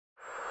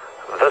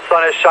The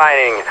sun is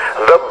shining,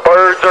 the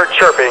birds are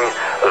chirping,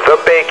 the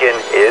bacon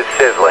is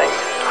sizzling.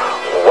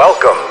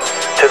 Welcome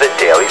to the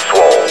Daily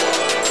Swole.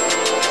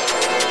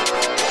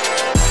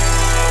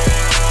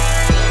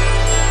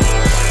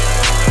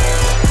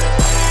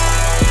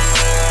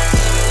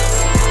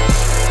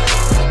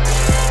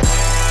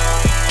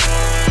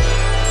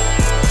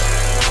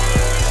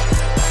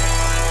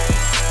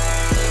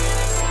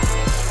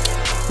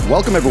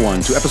 Welcome,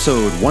 everyone, to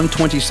episode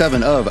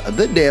 127 of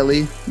The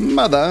Daily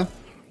Mother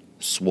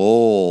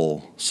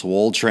Swole.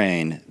 Swole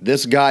Train.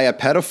 This guy a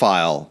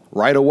pedophile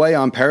right away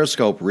on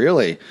Periscope.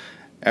 Really?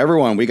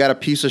 Everyone, we got a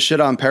piece of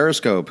shit on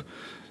Periscope.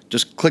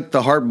 Just click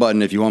the heart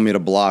button if you want me to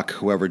block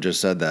whoever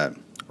just said that.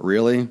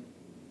 Really?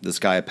 This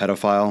guy a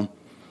pedophile?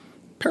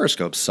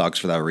 Periscope sucks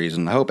for that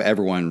reason. I hope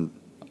everyone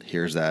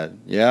hears that.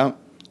 Yeah? All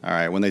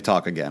right, when they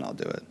talk again, I'll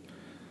do it.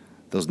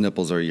 Those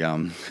nipples are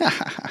yum.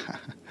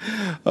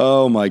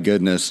 Oh, my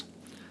goodness.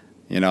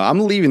 You know, I'm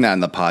leaving that in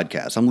the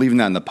podcast.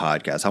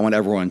 I want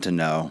everyone to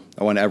know.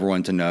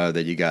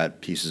 That you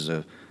got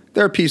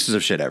there are pieces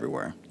of shit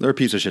everywhere.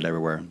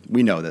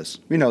 We know this.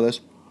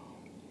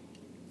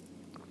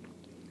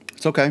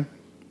 It's okay.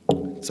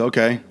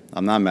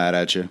 I'm not mad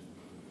at you.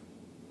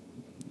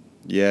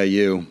 Yeah,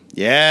 you.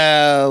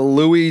 Yeah,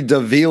 Louis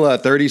Davila,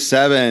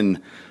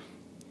 37.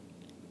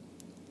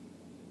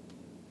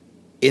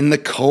 In the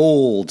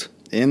cold.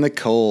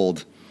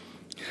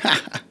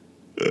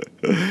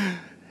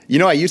 You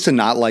know, I used to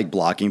not like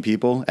blocking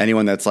people.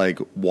 Anyone that's like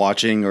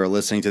watching or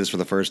listening to this for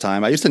the first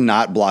time, I used to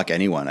not block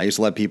anyone. I used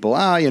to let people,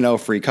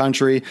 free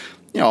country,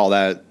 all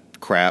that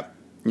crap,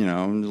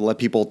 let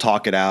people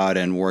talk it out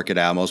and work it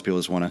out. Most people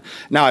just want to.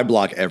 Now I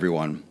block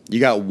everyone. You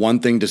got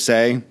one thing to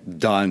say,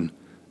 done.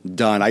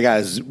 I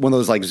got one of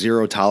those like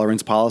zero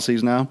tolerance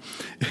policies now.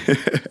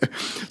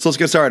 So let's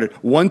get started.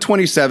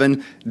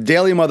 127,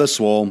 Daily Mother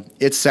Swole.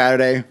 It's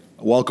Saturday.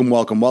 Welcome.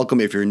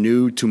 If you're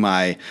new to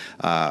my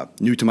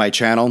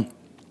channel,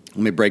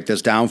 let me break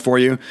this down for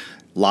you.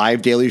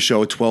 Live daily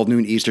show, 12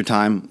 noon Eastern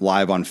time,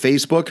 live on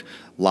Facebook,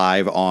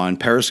 live on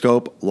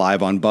Periscope,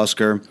 live on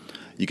Busker.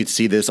 You can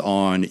see this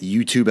on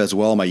YouTube as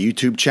well, my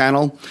YouTube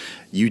channel,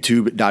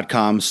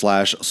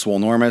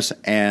 youtube.com/Swolenormous,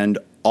 and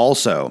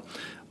also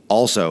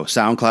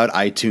SoundCloud,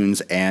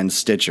 iTunes, and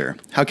Stitcher.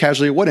 How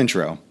casually, what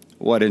intro?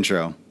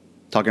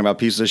 Talking about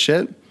pieces of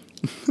shit?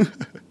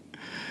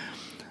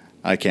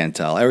 I can't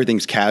tell.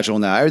 Everything's casual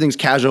now. Everything's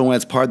casual when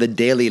it's part of the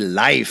daily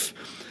life.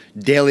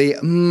 Daily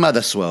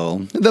Mother Swole.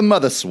 The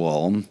Mother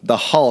Swole. The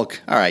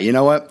Hulk. All right, you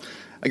know what?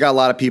 I got a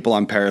lot of people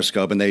on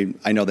Periscope, and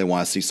I know they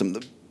want to see some of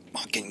the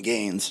fucking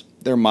gains.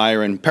 They're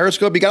miring.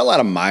 Periscope, you got a lot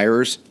of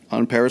mirers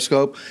on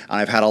Periscope, and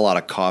I've had a lot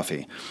of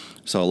coffee.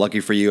 So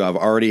lucky for you, I've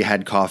already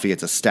had coffee.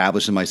 It's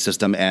established in my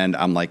system, and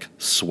I'm like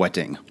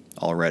sweating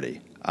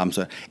already. I'm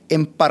so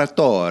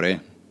Imperatore.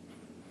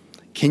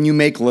 Can you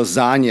make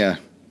lasagna?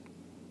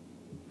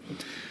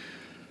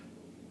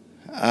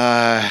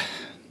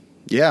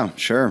 Yeah,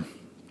 sure.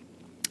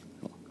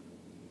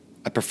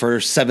 I prefer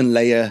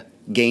 7-layer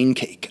gain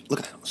cake. Look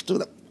at that. Let's do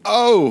that.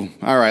 Oh,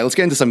 all right. Let's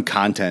get into some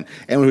content.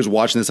 Anyone who's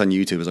watching this on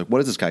YouTube is like,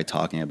 what is this guy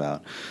talking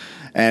about?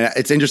 And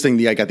it's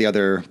interesting. I got the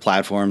other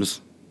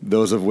platforms,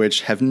 those of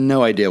which have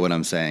no idea what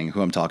I'm saying,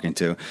 who I'm talking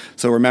to.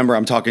 So remember,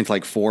 I'm talking to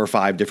like 4 or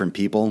 5 different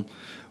people.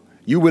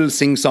 You will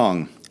sing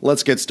song.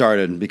 Let's get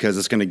started because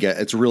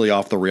it's really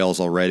off the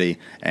rails already.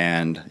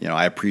 And,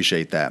 I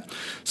appreciate that.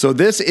 So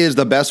these are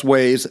the best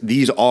ways,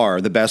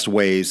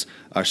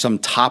 some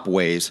top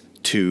ways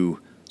to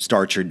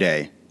start your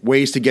day.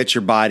 Ways to get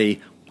your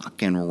body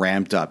fucking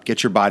ramped up.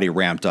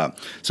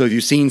 So if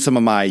you've seen some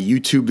of my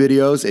YouTube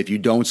videos, if you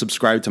don't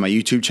subscribe to my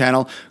YouTube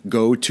channel,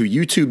 go to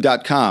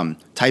youtube.com,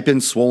 type in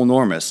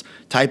Swolenormous.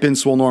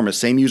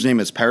 Same username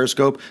as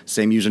Periscope,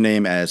 same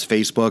username as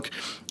Facebook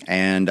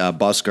and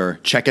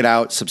Busker. Check it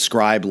out,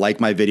 subscribe, like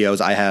my videos.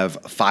 I have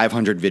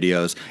 500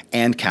 videos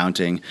and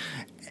counting.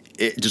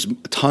 Just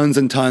tons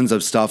and tons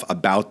of stuff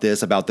about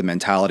this, about the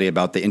mentality,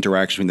 about the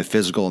interaction between the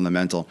physical and the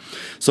mental.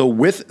 So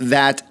with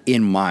that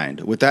in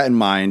mind,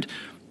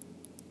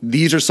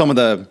 these are some of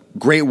the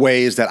great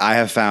ways that I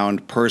have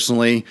found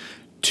personally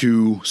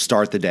to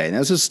start the day. Now,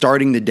 this is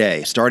starting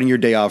your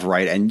day off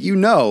right. And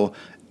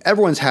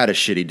everyone's had a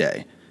shitty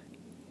day.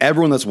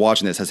 Everyone that's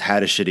watching this has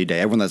had a shitty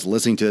day. Everyone that's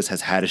listening to this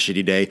has had a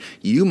shitty day.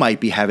 You might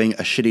be having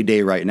a shitty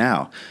day right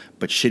now,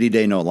 but shitty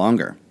day no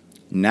longer.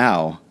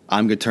 Now,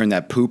 I'm going to turn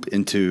that poop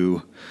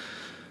into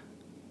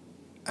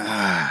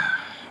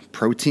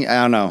protein.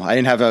 I don't know. I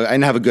didn't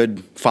have a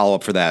good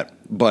follow-up for that,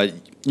 but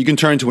you can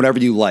turn to whatever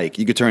you like.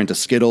 You could turn into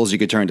Skittles. You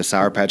could turn into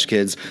Sour Patch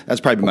Kids. That's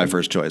probably my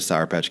first choice,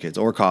 Sour Patch Kids.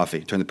 Or coffee.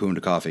 Turn the poo into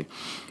coffee.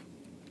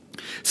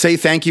 Say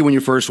thank you when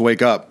you first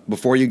wake up.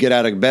 Before you get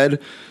out of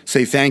bed,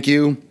 say thank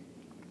you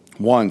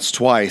once,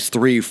 twice,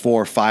 3,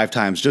 4, 5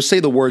 times. Just say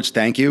the words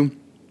thank you.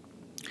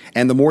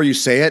 And the more you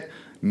say it,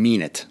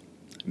 mean it.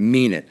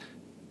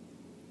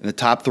 In the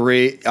top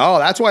 3,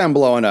 that's why I'm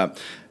blowing up.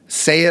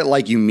 Say it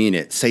like you mean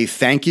it. Say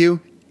thank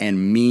you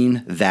and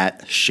mean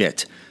that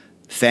shit.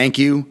 Thank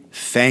you,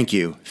 thank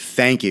you,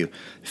 thank you.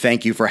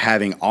 Thank you for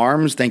having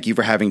arms. Thank you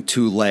for having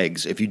 2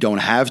 legs. If you don't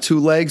have 2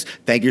 legs,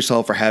 thank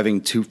yourself for having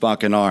 2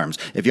 fucking arms.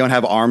 If you don't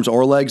have arms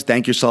or legs,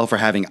 thank yourself for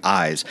having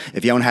eyes.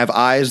 If you don't have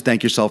eyes,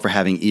 thank yourself for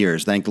having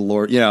ears. Thank the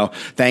Lord,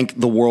 thank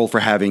the world for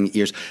having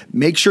ears.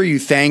 Make sure you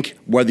thank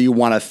whether you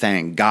want to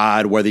thank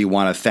God, whether you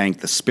want to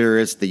thank the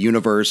spirits, the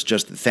universe,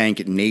 just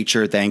thank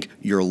nature, thank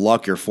your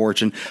luck, your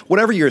fortune,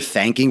 whatever you're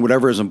thanking,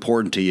 whatever is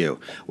important to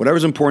you. Whatever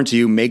is important to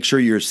you, make sure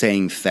you're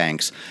saying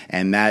thanks.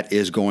 And that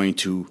is going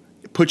to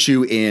put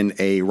you in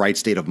a right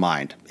state of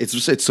mind.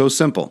 It's so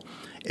simple.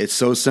 It's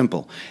so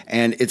simple.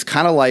 And it's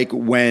kind of like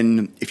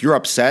if you're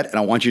upset, and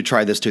I want you to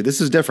try this too.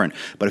 This is different.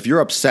 But if you're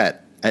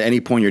upset at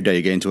any point in your day,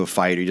 you get into a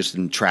fight, or you're just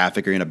in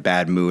traffic, or you're in a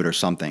bad mood or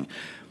something,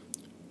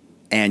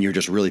 and you're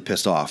just really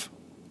pissed off,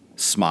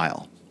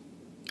 smile.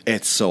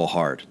 It's so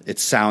hard. It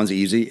sounds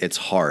easy. It's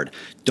hard.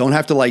 Don't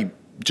have to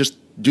just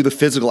do the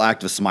physical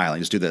act of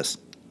smiling. Just do this.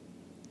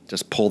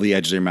 Just pull the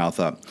edge of your mouth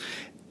up.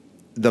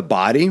 The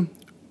body,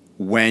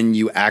 when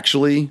you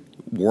actually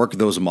work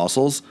those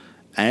muscles,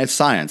 and it's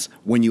science,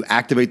 when you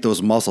activate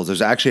those muscles,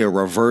 there's actually a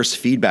reverse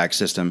feedback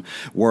system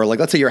where,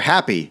 let's say you're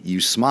happy, you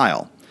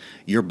smile.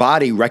 Your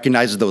body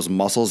recognizes those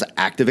muscles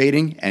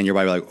activating, and your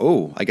body will be like,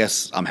 oh, I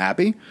guess I'm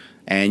happy.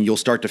 And you'll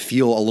start to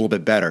feel a little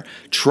bit better.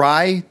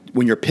 Try,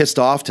 when you're pissed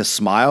off, to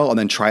smile, and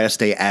then try to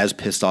stay as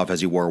pissed off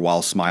as you were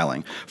while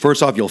smiling.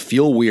 First off, you'll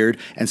feel weird.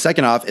 And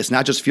second off, it's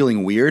not just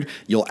feeling weird.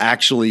 You'll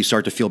actually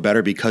start to feel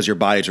better because your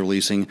body's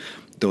releasing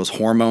those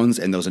hormones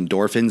and those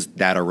endorphins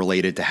that are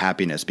related to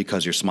happiness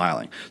because you're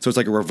smiling. So it's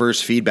like a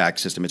reverse feedback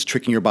system. It's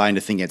tricking your body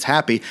into thinking it's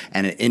happy,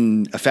 and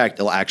in effect,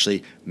 it'll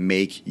actually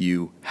make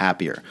you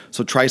happier.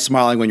 So try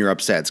smiling when you're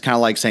upset. It's kind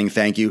of like saying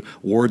thank you.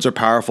 Words are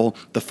powerful.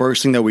 The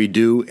first thing that we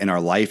do in our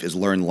life is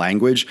learn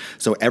language.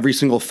 So every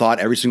single thought,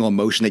 every single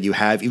emotion that you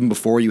have, even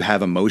before you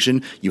have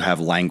emotion, you have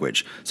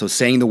language. So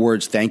saying the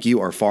words thank you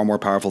are far more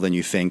powerful than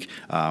you think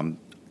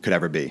could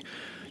ever be.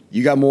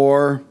 You got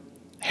more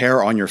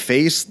hair on your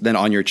face than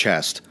on your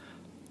chest.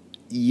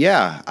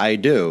 Yeah, I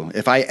do.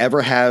 If I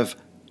ever have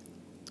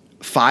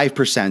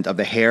 5% of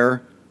the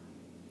hair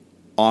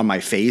on my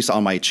face,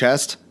 on my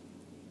chest,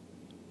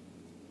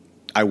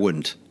 I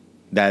wouldn't.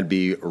 That'd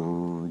be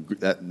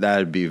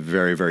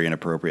very, very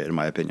inappropriate in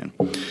my opinion.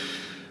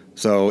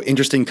 So,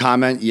 interesting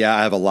comment. Yeah,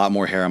 I have a lot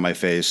more hair on my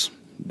face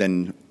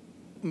than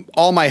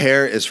all my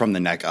hair is from the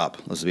neck up,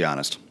 let's be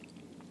honest.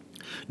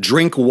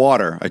 Drink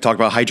water. I talked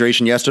about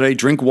hydration yesterday.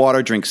 Drink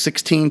water. Drink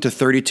 16 to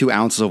 32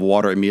 ounces of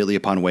water immediately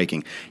upon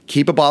waking.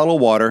 Keep a bottle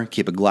of water.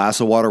 Keep a glass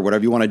of water,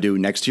 whatever you want to do,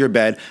 next to your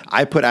bed.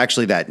 I put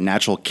actually that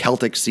natural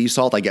Celtic sea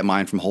salt. I get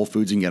mine from Whole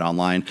Foods. You can get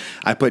online.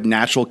 I put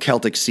natural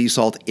Celtic sea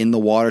salt in the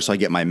water so I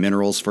get my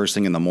minerals first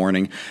thing in the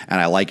morning, and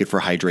I like it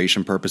for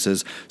hydration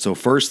purposes. So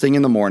first thing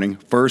in the morning,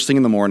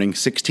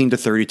 16 to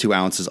 32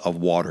 ounces of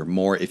water.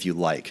 More if you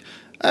like.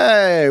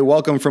 Hey,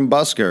 welcome from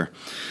Busker.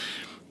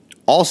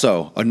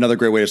 Also, another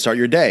great way to start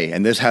your day,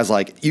 and this has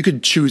you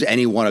could choose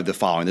any one of the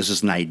following. This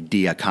is an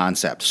idea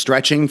concept.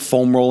 Stretching,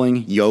 foam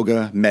rolling,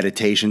 yoga,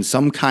 meditation,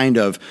 some kind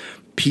of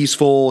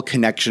peaceful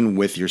connection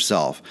with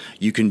yourself.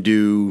 You can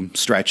do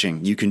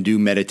stretching. You can do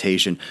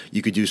meditation.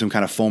 You could do some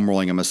kind of foam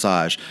rolling and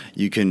massage.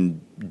 You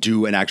can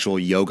do an actual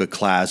yoga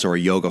class or a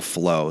yoga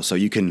flow. So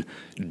you can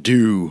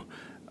do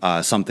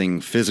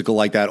something physical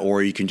like that,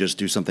 or you can just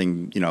do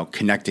something,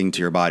 connecting to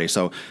your body.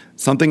 So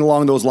something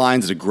along those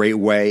lines is a great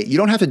way. You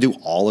don't have to do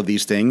all of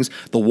these things.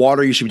 The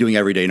water you should be doing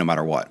every day no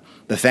matter what.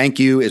 The thank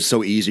you is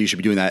so easy. You should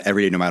be doing that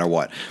every day no matter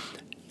what.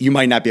 You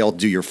might not be able to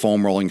do your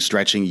foam rolling,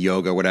 stretching,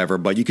 yoga, whatever,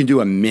 but you can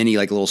do a mini,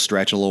 little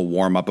stretch, a little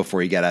warm up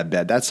before you get out of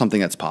bed. That's something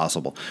that's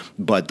possible.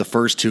 But the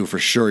first two, for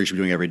sure, you should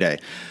be doing every day.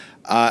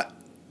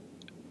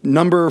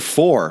 Number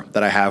 4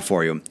 that I have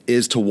for you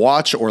is to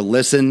watch or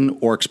listen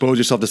or expose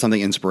yourself to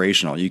something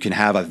inspirational. You can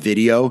have a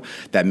video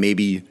that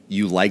maybe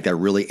you like that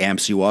really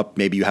amps you up.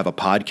 Maybe you have a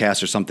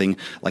podcast or something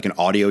like an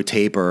audio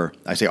tape, or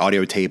I say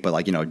audio tape, but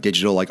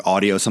digital,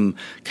 audio, some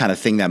kind of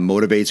thing that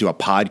motivates you, a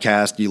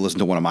podcast. You listen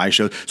to one of my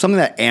shows, something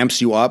that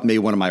amps you up, maybe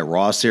one of my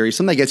Raw series,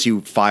 something that gets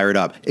you fired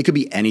up. It could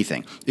be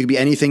anything. It could be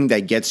anything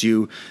that gets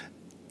you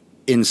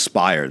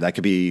inspired. That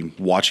could be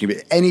watching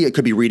it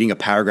could be reading a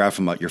paragraph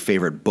from your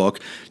favorite book,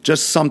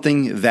 just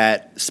something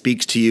that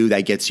speaks to you,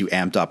 that gets you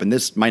amped up. And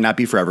this might not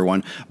be for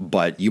everyone,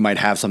 but you might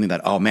have something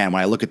that, oh man,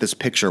 when I look at this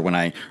picture, when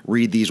I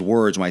read these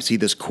words, when I see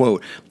this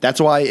quote. That's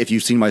why if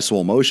you've seen my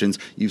Swole Motions,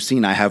 you've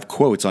seen I have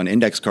quotes on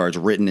index cards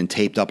written and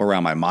taped up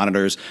around my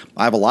monitors.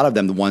 I have a lot of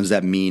them, the ones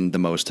that mean the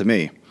most to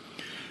me.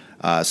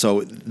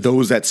 So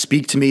those that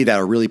speak to me, that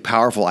are really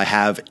powerful, I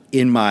have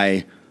in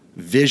my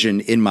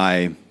vision, in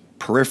my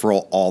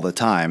peripheral all the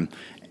time,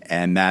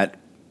 and that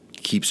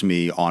keeps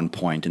me on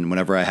point. And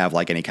whenever I have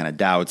any kind of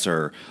doubts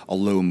or a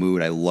low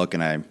mood, I look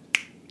and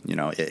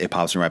it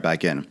pops me right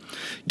back in.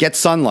 Get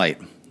sunlight.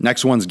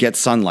 Next one's get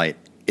sunlight.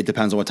 It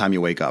depends on what time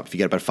you wake up. If you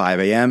get up at 5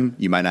 a.m.,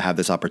 you might not have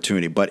this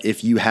opportunity. But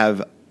if you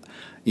have,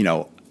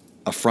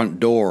 a front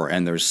door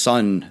and there's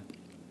sun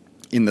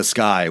in the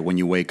sky when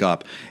you wake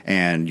up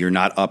and you're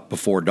not up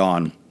before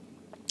dawn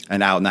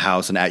and out in the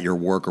house and at your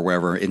work or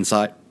wherever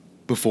inside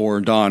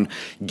before dawn,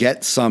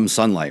 get some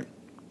sunlight.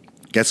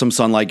 Get some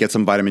sunlight, get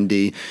some vitamin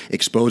D,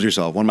 expose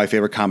yourself. One of my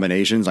favorite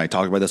combinations, I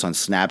talked about this on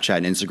Snapchat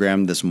and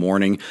Instagram this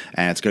morning,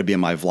 and it's going to be in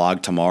my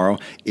vlog tomorrow,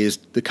 is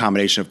the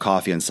combination of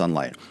coffee and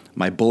sunlight.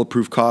 My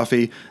bulletproof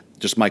coffee,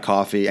 just my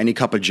coffee, any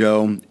cup of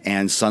joe,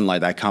 and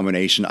sunlight, that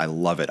combination, I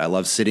love it. I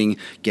love sitting,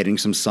 getting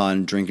some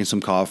sun, drinking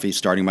some coffee,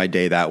 starting my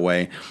day that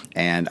way,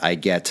 and I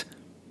get,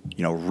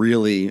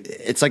 really,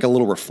 it's like a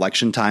little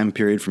reflection time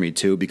period for me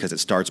too, because it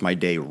starts my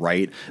day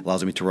right,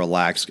 allows me to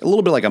relax, a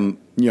little bit like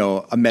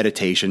a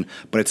meditation,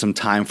 but it's some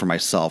time for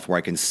myself where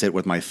I can sit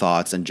with my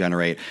thoughts and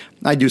generate.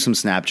 I do some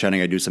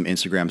Snapchatting, I do some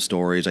Instagram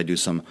stories, I do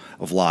some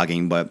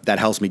vlogging, but that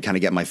helps me kind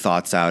of get my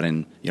thoughts out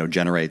and,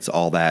 generates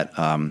all that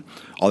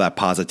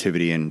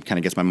positivity and kind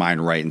of gets my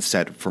mind right and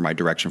set for my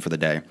direction for the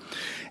day.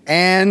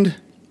 And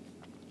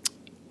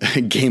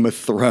Game of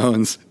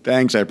Thrones.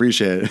 Thanks, I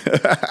appreciate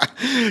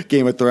it.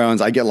 Game of Thrones.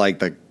 I get like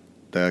the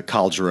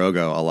Khal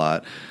Drogo a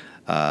lot.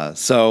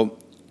 So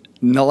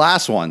the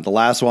last one,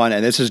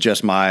 and this is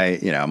just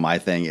my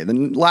thing.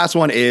 The last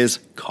one is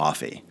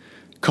coffee.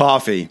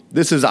 Coffee.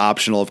 This is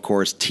optional, of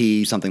course.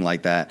 Tea, something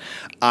like that.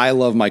 I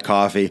love my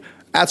coffee.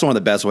 That's one of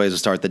the best ways to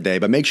start the day.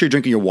 But make sure you're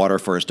drinking your water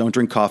first. Don't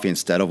drink coffee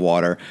instead of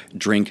water.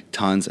 Drink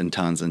tons and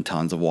tons and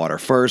tons of water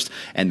first,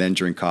 and then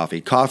drink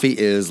coffee. Coffee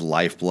is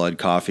lifeblood.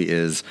 Coffee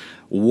is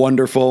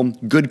wonderful.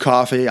 Good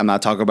coffee. I'm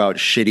not talking about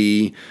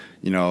shitty,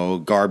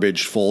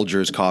 garbage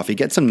Folgers coffee.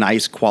 Get some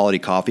nice quality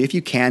coffee. If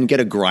you can,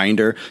 get a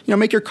grinder.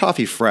 Make your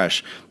coffee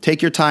fresh.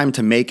 Take your time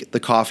to make the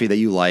coffee that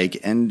you like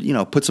and,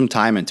 put some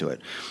time into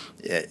it.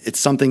 It's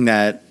something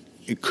that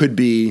it could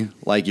be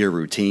like your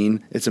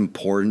routine. It's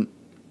important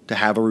to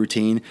have a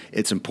routine.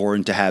 It's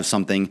important to have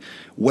something,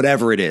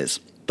 whatever it is.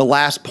 The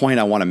last point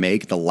I want to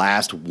make, the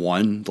last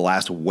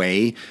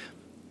way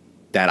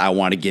that I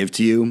want to give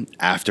to you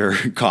after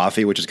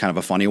coffee, which is kind of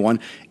a funny one,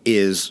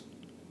 is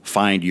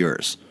find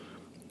yours.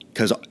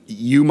 Because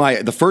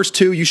the first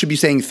two, you should be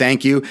saying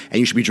thank you and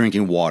you should be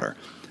drinking water.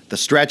 The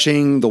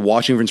stretching, the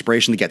watching for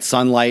inspiration to get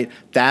sunlight,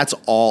 that's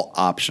all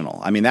optional.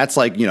 I mean, that's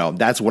like,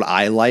 that's what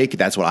I like.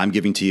 That's what I'm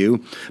giving to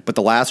you. But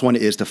the last one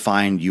is to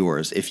find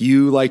yours. If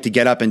you like to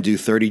get up and do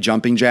 30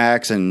 jumping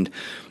jacks and,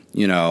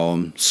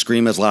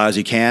 scream as loud as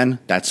you can,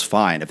 that's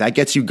fine. If that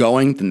gets you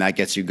going, then that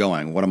gets you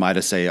going. What am I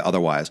to say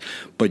otherwise?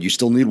 But you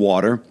still need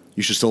water.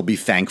 You should still be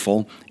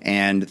thankful.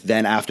 And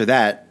then after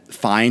that,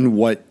 find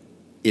what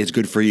is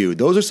good for you.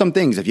 Those are some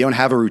things. If you don't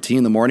have a routine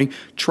in the morning,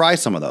 try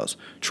some of those.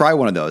 Try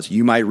one of those.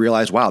 You might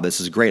realize, wow, this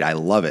is great. I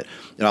love it.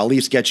 It'll at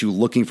least get you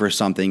looking for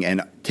something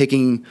and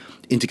taking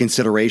into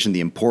consideration the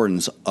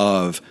importance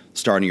of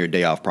starting your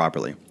day off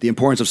properly. The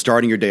importance of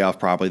starting your day off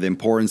properly. The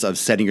importance of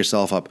setting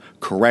yourself up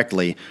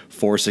correctly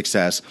for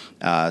success.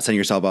 Setting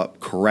yourself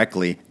up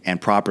correctly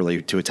and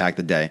properly to attack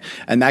the day.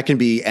 And that can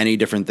be any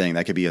different thing.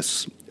 That could be a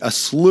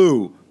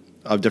slew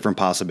of different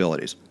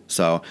possibilities.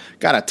 So,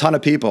 got a ton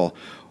of people.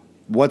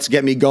 What's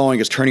getting me going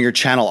is turning your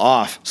channel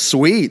off.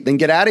 Sweet, then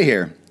get out of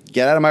here.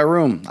 Get out of my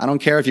room. I don't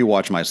care if you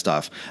watch my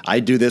stuff. I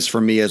do this for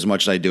me as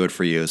much as I do it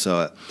for you.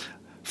 So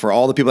for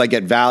all the people that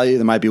get value,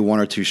 there might be one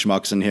or two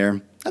schmucks in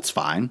here. That's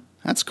fine.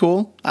 That's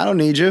cool. I don't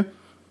need you.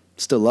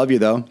 Still love you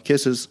though.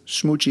 Kisses,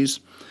 smoochies.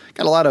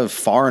 Got a lot of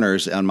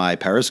foreigners on my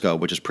Periscope,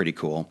 which is pretty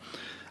cool.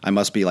 I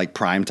must be like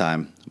prime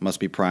time. Must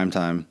be prime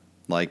time.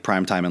 Like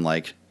prime time in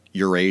like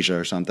Eurasia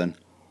or something.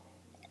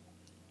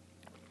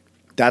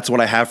 That's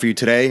what I have for you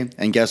today.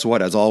 And guess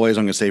what? As always,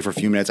 I'm going to say for a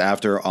few minutes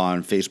after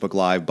on Facebook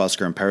Live,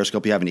 Busker, and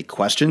Periscope, if you have any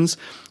questions,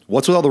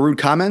 what's with all the rude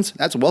comments?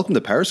 That's welcome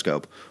to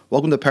Periscope.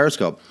 Welcome to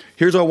Periscope.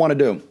 Here's what I want to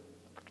do.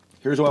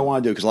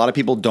 Because a lot of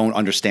people don't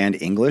understand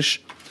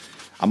English.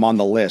 I'm on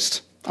the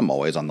list. I'm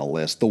always on the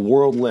list. The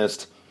world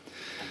list.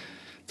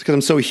 It's because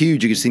I'm so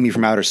huge, you can see me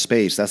from outer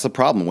space. That's the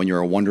problem. When you're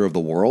a wonder of the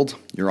world,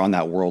 you're on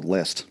that world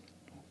list.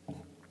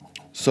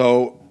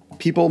 So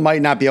people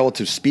might not be able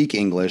to speak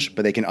English,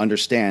 but they can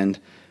understand.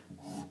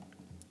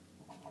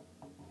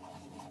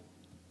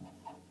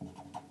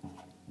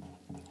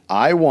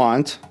 I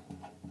want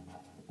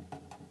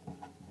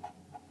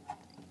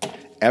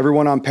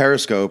everyone on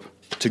Periscope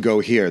to go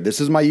here. This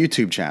is my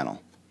YouTube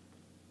channel.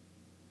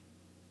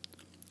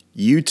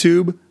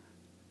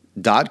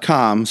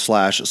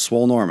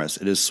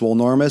 YouTube.com/Swolenormous. It is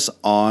Swolenormous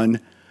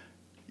on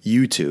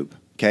YouTube.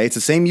 Okay, it's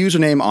the same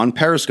username on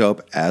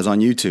Periscope as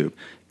on YouTube.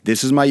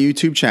 This is my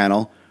YouTube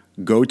channel.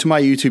 Go to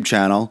my YouTube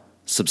channel,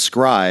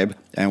 subscribe,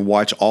 and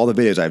watch all the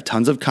videos. I have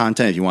tons of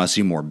content. If you want to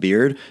see more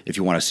beard, if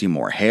you want to see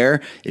more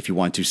hair, if you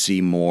want to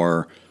see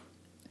more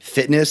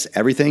fitness,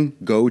 everything,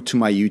 go to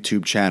my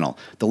YouTube channel.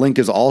 The link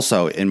is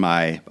also in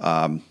my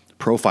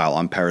profile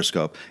on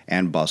Periscope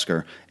and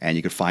Busker, and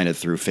you can find it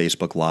through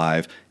Facebook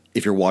Live.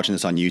 If you're watching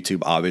this on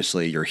YouTube,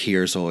 obviously you're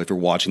here. So if you're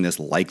watching this,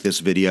 like this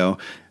video,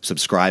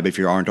 subscribe if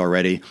you aren't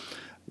already.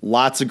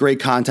 Lots of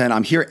great content.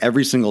 I'm here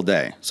every single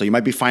day. So you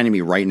might be finding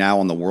me right now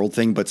on the world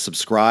thing, but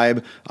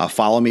subscribe,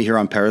 follow me here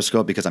on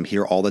Periscope because I'm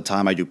here all the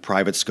time. I do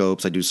private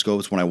scopes. I do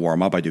scopes when I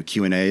warm up. I do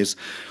Q&As.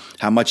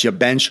 How much you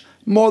bench?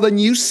 More than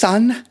you,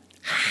 son.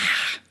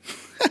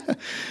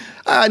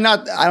 I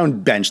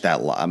don't bench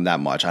that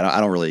much. I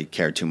don't really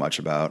care too much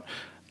about,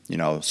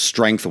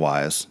 strength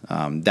wise.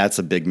 That's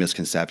a big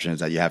misconception, is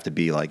that you have to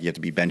be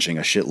benching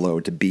a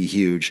shitload to be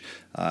huge.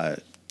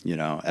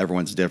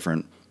 Everyone's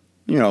different.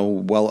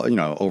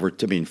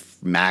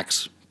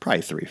 Max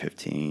probably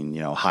 315,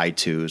 high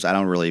twos. I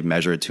don't really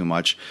measure it too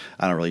much.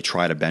 I don't really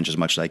try to bench as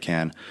much as I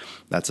can.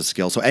 That's a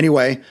skill. So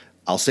anyway,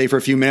 I'll stay for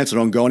a few minutes. So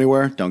don't go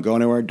anywhere. Don't go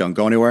anywhere. Don't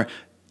go anywhere.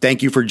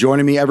 Thank you for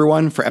joining me,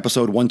 everyone, for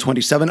episode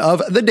 127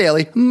 of The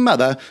Daily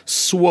Mother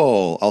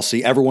Swole. I'll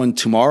see everyone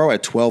tomorrow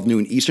at 12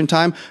 noon Eastern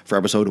Time for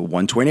episode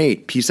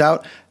 128. Peace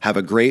out. Have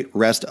a great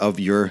rest of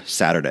your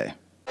Saturday.